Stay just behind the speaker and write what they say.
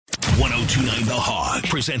1029 The Hog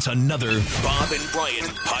presents another Bob and Brian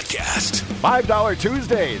podcast. $5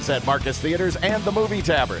 Tuesdays at Marcus Theaters and the Movie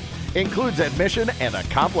Tavern. Includes admission and a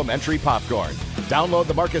complimentary popcorn. Download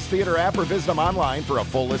the Marcus Theater app or visit them online for a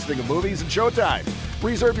full listing of movies and showtimes.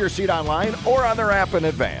 Reserve your seat online or on their app in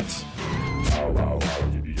advance.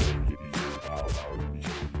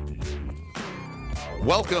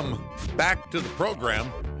 Welcome back to the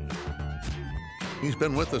program. He's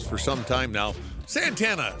been with us for some time now.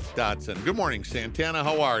 Santana Dotson. Good morning, Santana.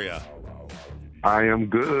 How are you? I am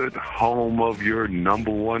good. Home of your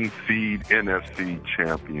number one seed NFC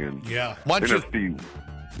champion. Yeah. NFC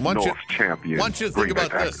North champion. I want you to think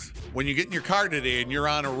about this. When you get in your car today and you're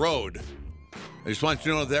on a road, I just want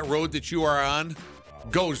you to know that road that you are on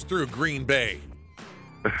goes through Green Bay.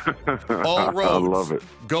 All roads I love it.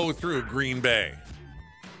 Go through Green Bay.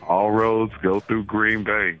 All roads go through Green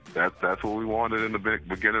Bay. That's what we wanted in the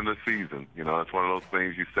beginning of the season. You know, that's one of those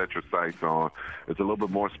things you set your sights on. It's a little bit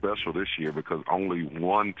more special this year because only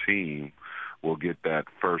one team will get that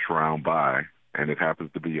first round bye, and it happens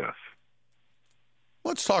to be us.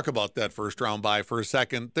 Let's talk about that first round bye for a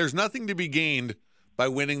second. There's nothing to be gained by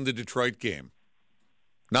winning the Detroit game.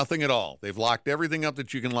 Nothing at all. They've locked everything up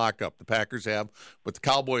that you can lock up. The Packers have, but the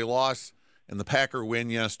Cowboy loss and the Packer win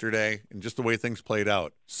yesterday, and just the way things played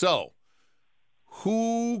out. So,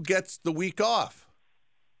 who gets the week off?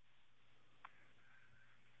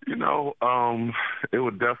 You know, it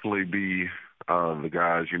would definitely be the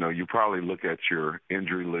guys. You know, you probably look at your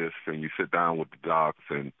injury list and you sit down with the docs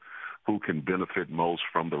and who can benefit most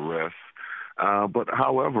from the rest. But,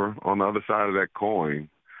 however, on the other side of that coin,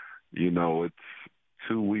 you know, it's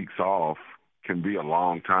 2 weeks off can be a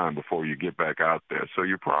long time before you get back out there. So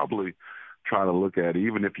you're probably try to look at,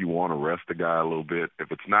 even if you want to rest the guy a little bit,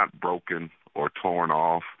 if it's not broken or torn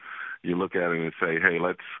off, you look at it and say, hey,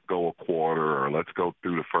 let's go a quarter or let's go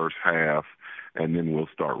through the first half, and then we'll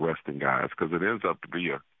start resting guys because it ends up to be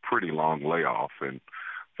a pretty long layoff. And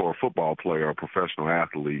for a football player, a professional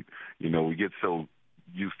athlete, you know, we get so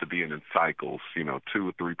used to being in cycles, you know, 2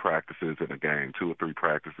 or 3 practices in a game, 2 or 3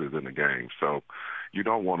 practices in a game. So you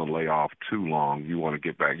don't want to lay off too long. You want to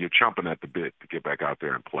get back. You're chomping at the bit to get back out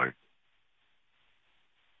there and play.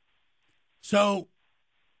 So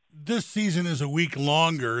this season is a week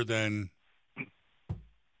longer than,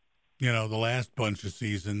 you know, the last bunch of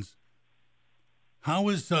seasons. How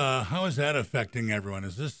is that affecting everyone?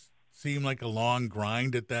 Does this seem like a long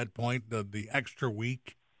grind at that point, the extra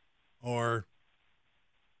week, or?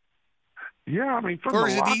 Yeah, I mean, from or the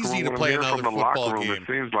is it locker easy room, to play another from the football locker room, game? it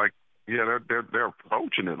seems like they're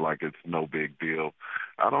approaching it like it's no big deal.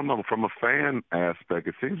 I don't know. From a fan aspect,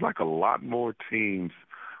 it seems like a lot more teams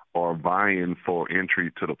are vying for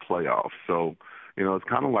entry to the playoffs. So, you know, it's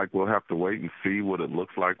kind of like we'll have to wait and see what it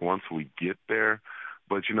looks like once we get there.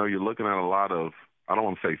 But, you know, you're looking at a lot of, I don't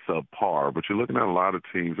want to say subpar, but you're looking at a lot of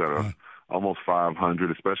teams that are almost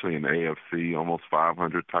 500, especially in the AFC, almost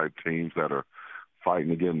 500 type teams that are fighting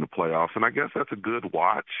to get in the playoffs. And I guess that's a good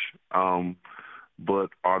watch. But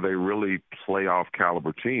are they really playoff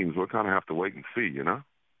caliber teams? We'll kind of have to wait and see, you know?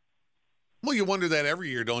 Well, you wonder that every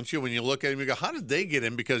year, don't you? When you look at them, you go, how did they get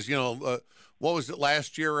in? Because, you know, what was it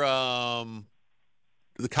last year? The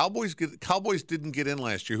Cowboys didn't get in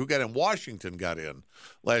last year. Who got in? Washington got in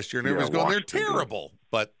last year. And everybody's going, they're terrible.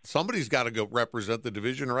 But somebody's got to go represent the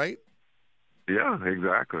division, right? Yeah,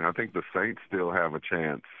 exactly. I think the Saints still have a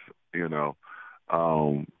chance, you know.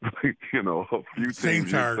 You know, a few teams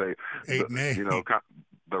Saints are say, 8-8. you know,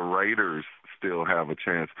 the Raiders still have a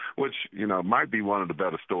chance, which, you know, might be one of the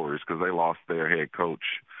better stories because they lost their head coach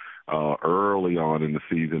early on in the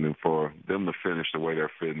season, and for them to finish the way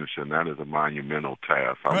they're finishing, that is a monumental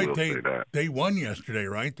task. I will say that. They won yesterday,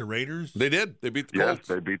 right? The Raiders? They did. They beat the Colts. Yes,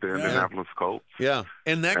 they beat the Indianapolis Colts. Yeah.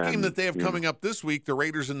 And that game that they have coming up this week, the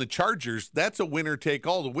Raiders and the Chargers, that's a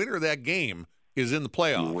winner-take-all. The winner of that game is in the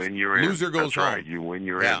playoffs. You win, you're in. Loser goes That's home. right. You win,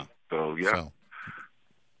 you're in. So, yeah. So,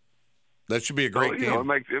 that should be a great game. You know,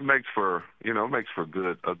 it makes for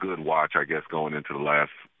a good watch, I guess, going into the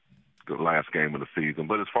last game of the season.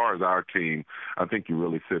 But as far as our team, I think you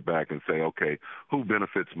really sit back and say, okay, who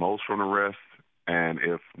benefits most from the rest? And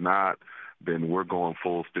if not, then we're going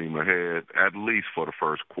full steam ahead, at least for the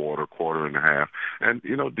first quarter and a half. And,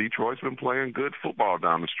 you know, Detroit's been playing good football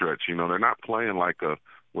down the stretch. You know, they're not playing like a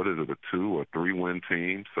 2 or 3 win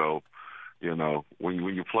team. So, you know, when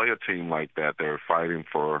you play a team like that, they're fighting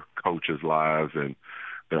for coaches' lives and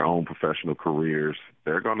their own professional careers.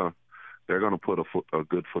 They're gonna put a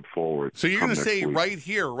good foot forward. So you're going to say week. right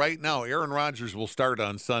here, right now, Aaron Rodgers will start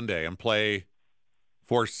on Sunday and play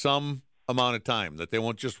for some amount of time, that they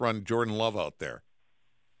won't just run Jordan Love out there.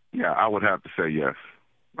 Yeah, I would have to say yes.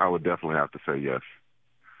 I would definitely have to say yes.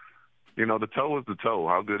 You know, the toe is the toe.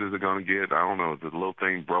 How good is it going to get? I don't know. Is the little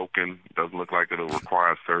thing broken? Doesn't look like it'll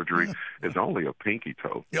require surgery. It's only a pinky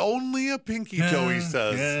toe. Only a pinky toe, he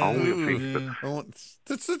says. Yeah. Only a pinky toe. Oh, it's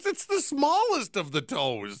the smallest of the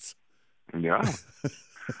toes. Yeah.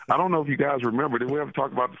 I don't know if you guys remember. Did we ever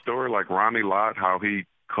talk about the story like Ronnie Lott, how he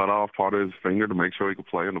cut off part of his finger to make sure he could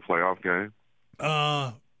play in the playoff game?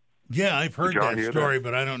 Yeah, I've heard Did y'all that hear story, that?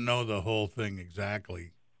 but I don't know the whole thing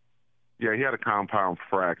exactly. Yeah, he had a compound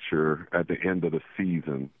fracture at the end of the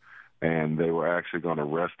season, and they were actually going to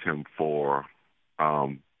rest him for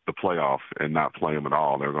the playoffs and not play him at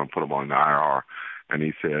all. They were going to put him on the IR, and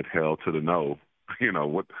he said, hell to the no. You know,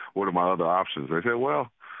 what are my other options? They said,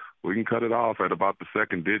 well, we can cut it off at about the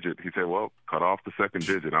second digit. He said, well, cut off the second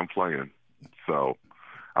digit. I'm playing. So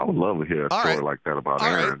I would love to hear a story like that about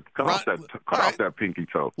Aaron. Cut off that pinky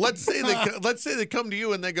toe. Let's say they come to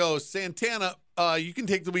you and they go, Santana, you can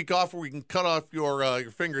take the week off, or we can cut off your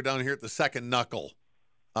finger down here at the second knuckle.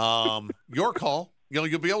 Your call. You know,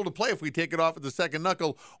 you'll be able to play if we take it off at the second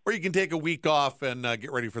knuckle, or you can take a week off and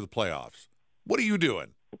get ready for the playoffs. What are you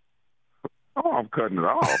doing? Oh, I'm cutting it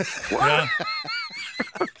off. What? Yeah.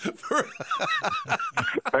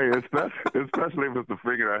 Hey, especially if it's the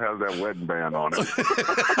finger that has that wedding band on it.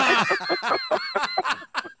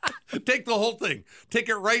 Take the whole thing. Take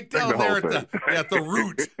it right down there at the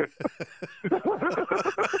root.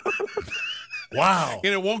 Wow.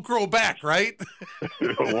 And it won't grow back, right?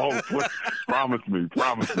 It won't. Promise me it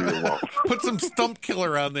won't. Put some stump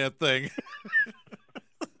killer on that thing.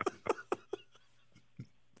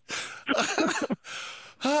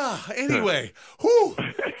 Anyway,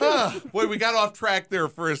 boy, we got off track there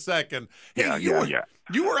for a second. Hey,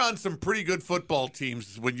 you were on some pretty good football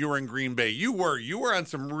teams when you were in Green Bay. You were on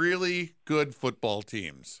some really good football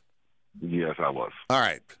teams. Yes, I was. All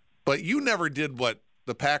right, but you never did what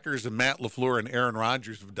the Packers and Matt LaFleur and Aaron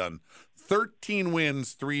Rodgers have done. 13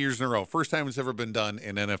 wins 3 years in a row. First time it's ever been done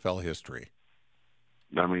in NFL history.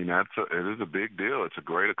 I mean, it is a big deal. It's a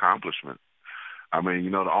great accomplishment. I mean, you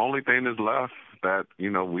know, the only thing that's left that, you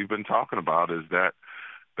know, we've been talking about is that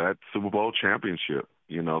Super Bowl championship.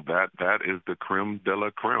 You know, that is the creme de la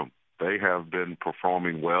creme. They have been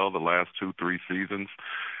performing well the last 2-3 seasons.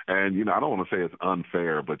 And, you know, I don't want to say it's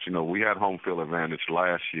unfair, but, you know, we had home field advantage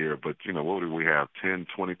last year, but, you know, what did we have? 10,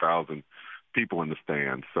 20,000 people in the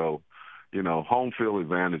stands. So, you know, home field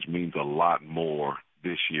advantage means a lot more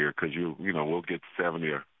this year because, you know, we'll get 70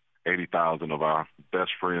 or 80,000 of our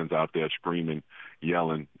best friends out there screaming,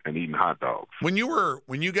 yelling, and eating hot dogs. When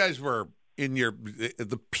you guys were in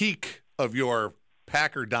the peak of your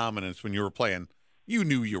Packer dominance when you were playing, you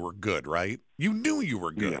knew you were good, right? You knew you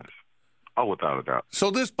were good. Yes. Oh, without a doubt.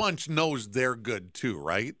 So this bunch knows they're good too,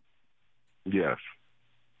 right? Yes.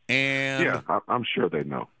 And yeah, I'm sure they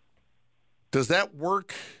know. Does that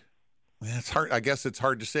work? It's hard. I guess it's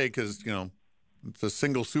hard to say because, you know, it's a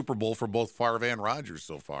single Super Bowl for both Favre and Rodgers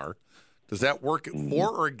so far. Does that work for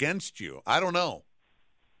or against you? I don't know.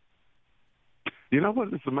 You know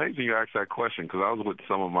what? It's amazing you asked that question because I was with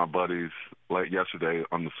some of my buddies late yesterday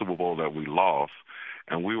on the Super Bowl that we lost,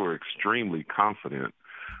 and we were extremely confident.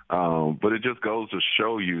 But it just goes to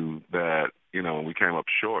show you that, you know, we came up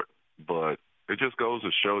short. But it just goes to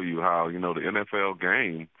show you how, you know, the NFL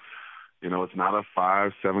game, you know, it's not a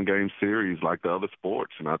 5-7 game series like the other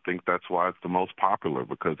sports. And I think that's why it's the most popular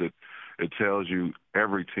because it tells you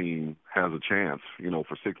every team has a chance, you know,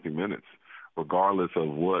 for 60 minutes, regardless of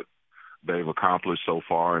what they've accomplished so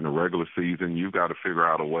far in the regular season. You've got to figure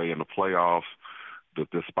out a way in the playoffs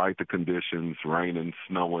that despite the conditions, raining,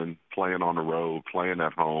 snowing, playing on the road, playing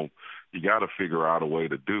at home, you got to figure out a way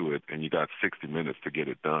to do it, and you got 60 minutes to get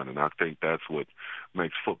it done. And I think that's what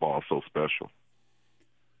makes football so special.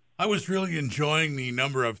 I was really enjoying the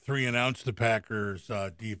number of 3-and-outs the Packers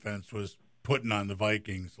defense was putting on the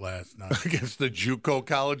Vikings last night. Against the JUCO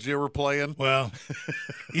college they were playing? Well,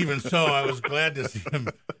 even so, I was glad to see them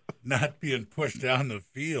not being pushed down the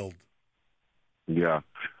field. Yeah.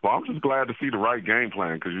 Well, I'm just glad to see the right game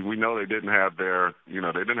plan because we know they didn't have they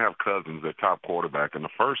didn't have Cousins, their top quarterback, in the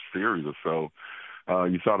first series or so.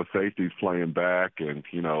 You saw the safeties playing back and,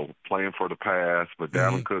 you know, playing for the pass, but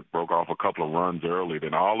Dalvin Cook broke off a couple of runs early.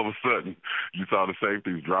 Then all of a sudden, you saw the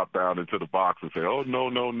safeties drop down into the box and say, oh, no,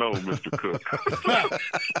 Mr. Cook.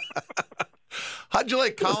 How'd you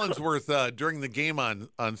like Collinsworth during the game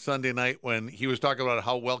on Sunday night when he was talking about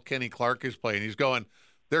how well Kenny Clark is playing? He's going,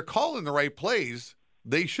 they're calling the right plays.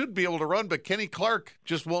 They should be able to run, but Kenny Clark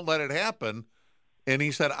just won't let it happen. And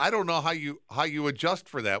he said, I don't know how you adjust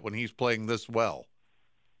for that when he's playing this well.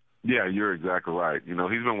 Yeah, you're exactly right. You know,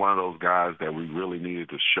 he's been one of those guys that we really needed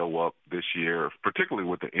to show up this year, particularly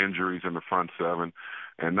with the injuries in the front seven,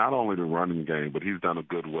 and not only the running game, but he's done a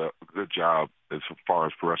good job as far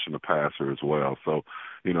as rushing the passer as well. So,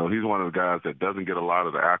 you know, he's one of the guys that doesn't get a lot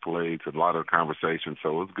of the accolades and a lot of the conversation.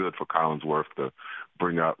 So it's good for Collinsworth to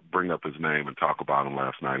bring up his name and talk about him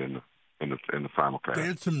last night in the simulcast. They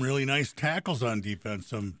had some really nice tackles on defense,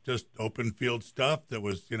 some just open field stuff that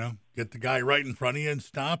was, you know, get the guy right in front of you and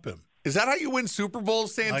stop him. Is that how you win Super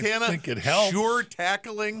Bowls, Santana? I think it helps. Sure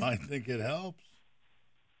tackling? I think it helps.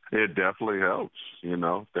 It definitely helps. You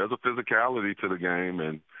know, there's a physicality to the game,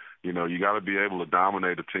 and, you know, you got to be able to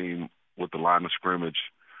dominate a team with the line of scrimmage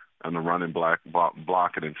and the running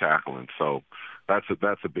blocking and tackling. So that's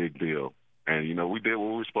a big deal. And, you know, we did what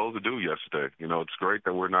we were supposed to do yesterday. You know, it's great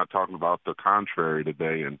that we're not talking about the contrary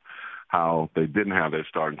today and how they didn't have their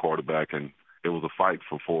starting quarterback, and it was a fight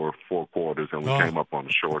for four quarters, and we came up on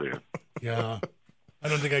the short end. Yeah. I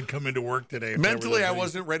don't think I'd come into work today. Mentally, I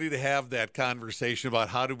wasn't ready to have that conversation about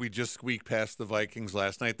how did we just squeak past the Vikings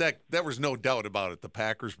last night. That was no doubt about it. The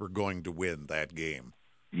Packers were going to win that game.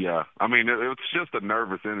 Yeah, I mean, it's just a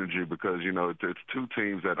nervous energy because, you know, it's two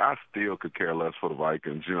teams that I still could care less for the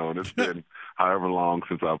Vikings, you know, and it's been however long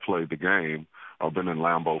since I've played the game or been in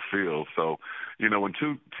Lambeau Field. So, you know, when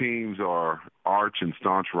two teams are arch and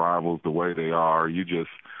staunch rivals the way they are, you just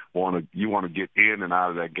want to get in and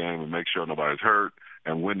out of that game and make sure nobody's hurt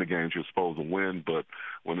and win the games you're supposed to win. But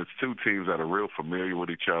when it's two teams that are real familiar with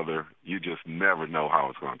each other, you just never know how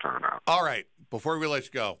it's going to turn out. All right, before we let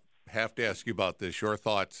you go, have to ask you about this. Your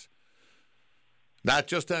thoughts, not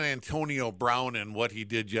just on Antonio Brown and what he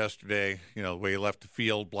did yesterday, you know, the way he left the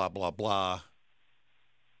field, blah, blah, blah.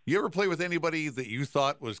 You ever play with anybody that you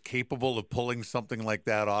thought was capable of pulling something like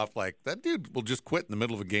that off? Like, that dude will just quit in the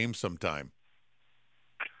middle of a game sometime.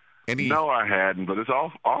 No, I hadn't, but it's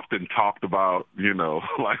often talked about, you know,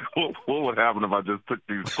 like what would happen if I just took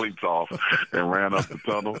these cleats off and ran up the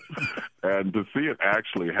tunnel. And to see it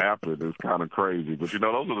actually happen is kind of crazy. But, you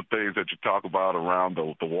know, those are the things that you talk about around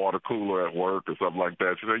the water cooler at work or something like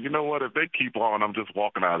that. You know what, if they keep on, I'm just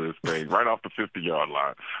walking out of this thing right off the 50-yard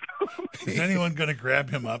line. Is anyone going to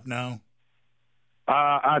grab him up now?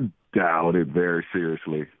 I doubt it very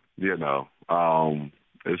seriously. You know,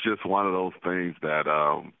 it's just one of those things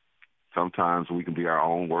that sometimes we can be our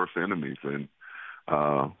own worst enemies, and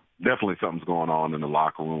definitely something's going on in the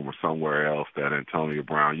locker room or somewhere else that Antonio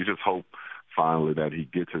Brown, you just hope finally that he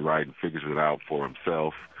gets it right and figures it out for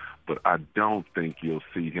himself. But I don't think you'll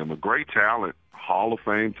see him. A great talent, Hall of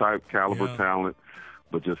Fame type caliber talent,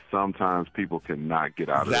 but just sometimes people cannot get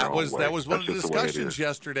out of their own way. That was one of the discussions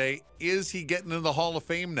yesterday. Is he getting into the Hall of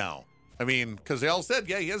Fame now? I mean, because they all said,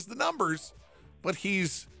 yeah, he has the numbers, but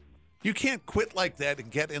you can't quit like that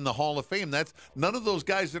and get in the Hall of Fame. That's none of those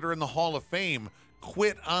guys that are in the Hall of Fame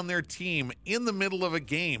quit on their team in the middle of a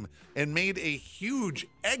game and made a huge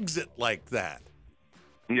exit like that.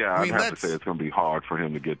 Yeah, I'd have to say it's going to be hard for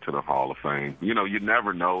him to get to the Hall of Fame. You know, you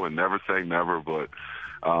never know and never say never, but,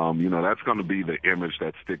 you know, that's going to be the image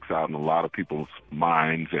that sticks out in a lot of people's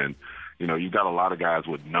minds. And, you know, you've got a lot of guys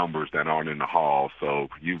with numbers that aren't in the Hall, so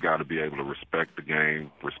you've got to be able to respect the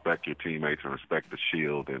game, respect your teammates, and respect the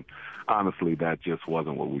shield. And honestly, that just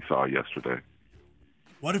wasn't what we saw yesterday.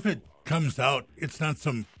 What if it comes out it's not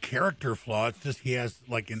some character flaw, it's just he has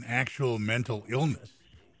like an actual mental illness?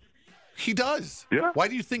 He does. Yeah. Why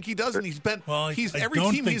do you think he doesn't? He's been. Well, I every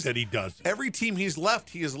don't team think that he does. Every team he's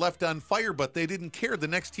left, he is left on fire. But they didn't care. The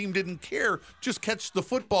next team didn't care. Just catch the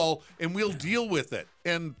football, and we'll deal with it.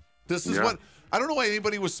 And this is what I don't know why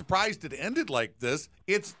anybody was surprised it ended like this.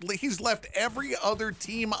 He's left every other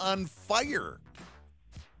team on fire.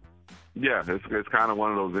 Yeah, it's kind of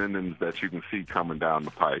one of those endings that you can see coming down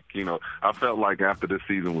the pike. You know, I felt like after this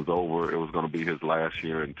season was over, it was going to be his last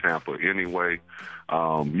year in Tampa anyway.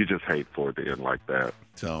 You just hate for it to end like that.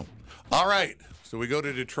 So, all right. So we go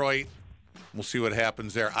to Detroit. We'll see what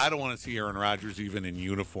happens there. I don't want to see Aaron Rodgers even in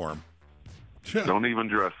uniform. Sure. Don't even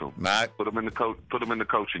dress him. Not put him in the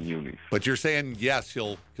coaching unis. But you're saying yes,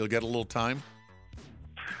 he'll get a little time.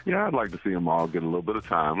 Yeah, I'd like to see them all get a little bit of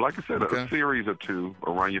time. Like I said, a series or two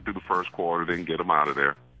will run you through the first quarter, then get them out of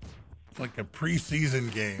there. It's like a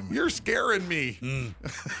preseason game. You're scaring me.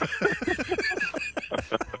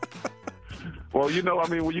 Well, you know, I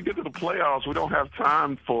mean, when you get to the playoffs, we don't have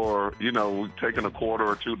time for, you know, taking a quarter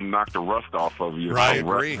or two to knock the rust off of you. Right, I'm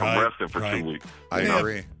resting for 2 weeks. I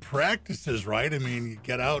agree. Practices, right? I mean, you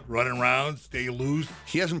get out, run around, stay loose.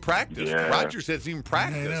 He hasn't practiced. Yeah. Rodgers hasn't even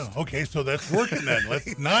practiced. I know. Okay, so that's working then.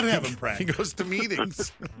 Let's not have him practice. He goes to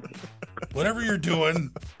meetings. Whatever you're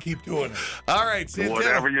doing, keep doing it. All right, Santana.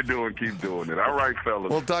 Whatever you're doing, keep doing it. All right, fellas.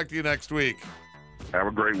 We'll talk to you next week. Have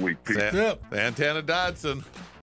a great week. Peace. Yep. Santana Dodson.